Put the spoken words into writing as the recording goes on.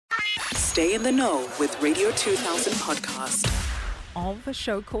Stay in the know with Radio 2000 podcast. Of a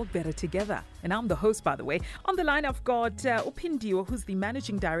show called Better Together. And I'm the host, by the way. On the line, I've got Pindiwe, who's the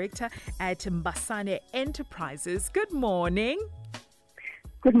managing director at Mbasane Enterprises. Good morning.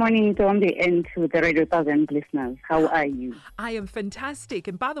 Good morning, Dombi, and to the Radio 2000 listeners. How are you? I am fantastic.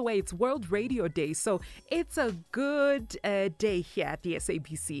 And by the way, it's World Radio Day, so it's a good day here at the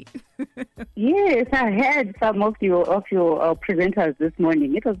SABC. Yes, I heard some of your presenters this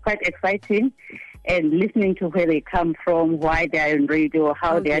morning. It was quite exciting. And listening to where they come from, why they are in radio,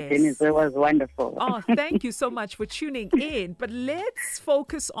 how their journeys was wonderful. Oh, thank you so much for tuning in. But let's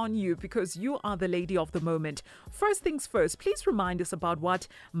focus on you because you are the lady of the moment. First things first, please remind us about what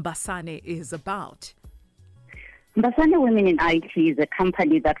Mbasane is about. Mbasane Women in IT is a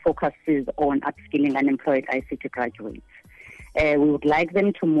company that focuses on upskilling unemployed ICT graduates. We would like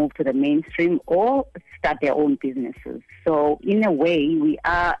them to move to the mainstream or start their own businesses. So in a way, we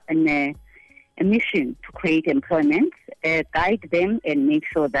are a mission to create employment, guide them and make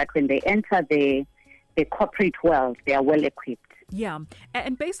sure that when they enter the corporate world, they are well equipped. Yeah.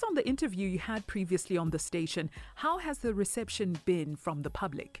 And based on the interview you had previously on the station, how has the reception been from the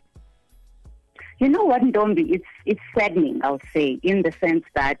public? You know what, Ndombi, it's saddening, I'll say, in the sense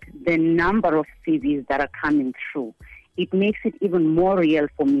that the number of CVs that are coming through, it makes it even more real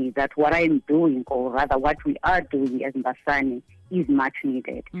for me that what I am doing, or rather what we are doing as Mbasane, is much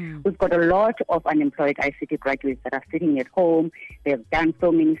needed. We've got a lot of unemployed ICT graduates that are sitting at home. They've done so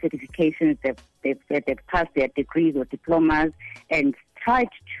many certifications. They've passed their degrees or diplomas and tried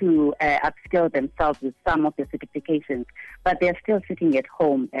to upskill themselves with some of the certifications, but they're still sitting at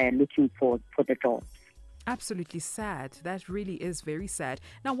home looking for the jobs. Absolutely sad. That really is very sad.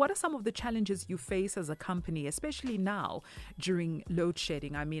 Now, what are some of the challenges you face as a company, especially now during load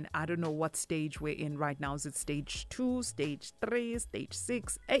shedding? I mean, I don't know what stage we're in right now. Is it stage 2, stage 3, stage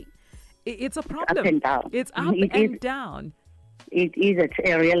 6? Hey, it's a problem. It's up and down. It's up and down. It is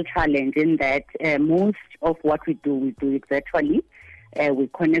a real challenge in that most of what we do it virtually. We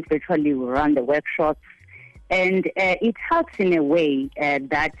connect virtually, we run the workshops. And it helps in a way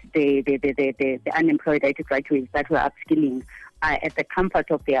that the unemployed IT graduates that we're upskilling are at the comfort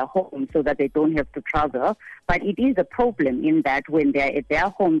of their home so that they don't have to travel. But it is a problem in that when they're at their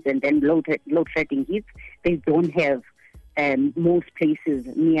homes and then load shedding hits, they don't have most places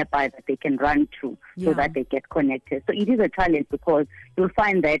nearby that they can run to so that they get connected. So it is a challenge because you'll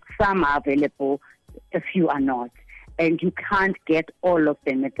find that some are available, a few are not. And you can't get all of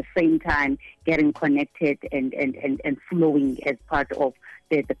them at the same time getting connected and flowing as part of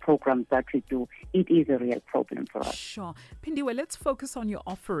the programs that we do. It is a real problem for us. Sure. Pindiwe, let's focus on your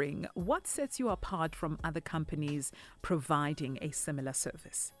offering. What sets you apart from other companies providing a similar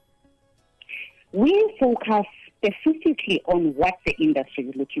service? We focus specifically on what the industry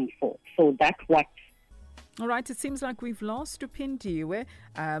is looking for. So that's what. All right, it seems like we've lost Pindiwe.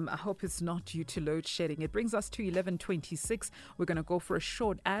 I hope it's not due to load shedding. It brings us to 11:26. We're going to go for a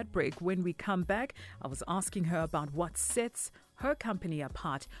short ad break. When we come back, I was asking her about what sets her company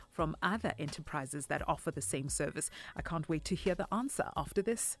apart from other enterprises that offer the same service. I can't wait to hear the answer after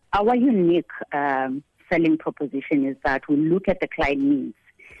this. Our unique selling proposition is that we look at the client needs.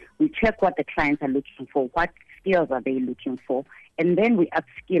 We check what the clients are looking for, what skills are they looking for, and then we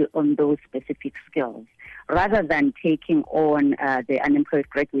upskill on those specific skills, rather than taking on the unemployed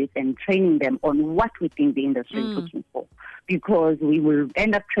graduates and training them on what we think the industry is looking for, because we will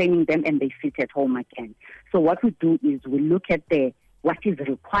end up training them and they sit at home again. So what we do is we look at what is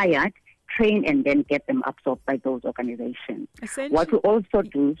required, train, and then get them absorbed by those organizations. What we also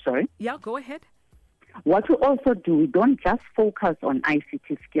do, Yeah, go ahead. What we also do, we don't just focus on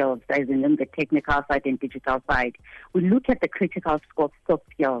ICT skills, as in the technical side and digital side. We look at the critical soft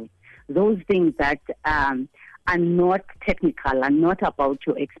skills, those things that are not technical, are not about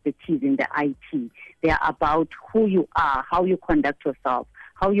your expertise in the IT. They are about who you are, how you conduct yourself,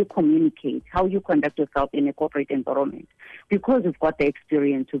 how you communicate, how you conduct yourself in a corporate environment. Because we've got the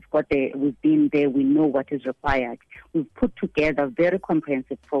experience, we've been there, we know what is required. We've put together very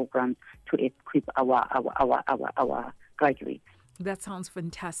comprehensive programs to equip our graduates. That sounds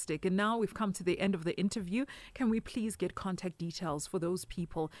fantastic. And now we've come to the end of the interview. Can we please get contact details for those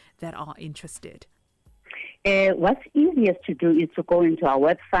people that are interested? What's easiest to do is to go into our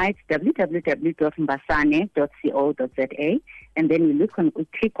website, www.mbasane.co.za, and then you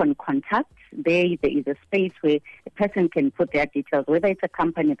click on contact. There is a space where a person can put their details, whether it's a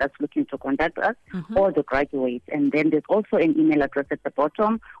company that's looking to contact us or the graduates. And then there's also an email address at the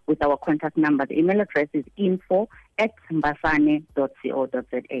bottom with our contact number. The email address is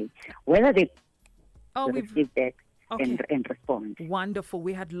info@mbasane.co.za. Whether they receive that, and respond. Wonderful.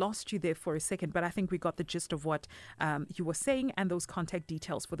 We had lost you there for a second, but I think we got the gist of what you were saying and those contact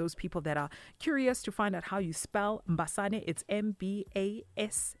details for those people that are curious to find out how you spell Mbasane. It's Mbasane.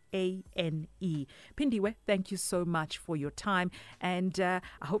 Pindiwe, thank you so much for your time, and I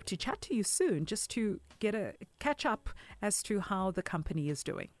hope to chat to you soon just to get a catch up as to how the company is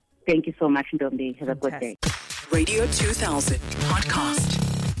doing. Thank you so much, Ndombi. Have a good day. Radio 2000 podcast.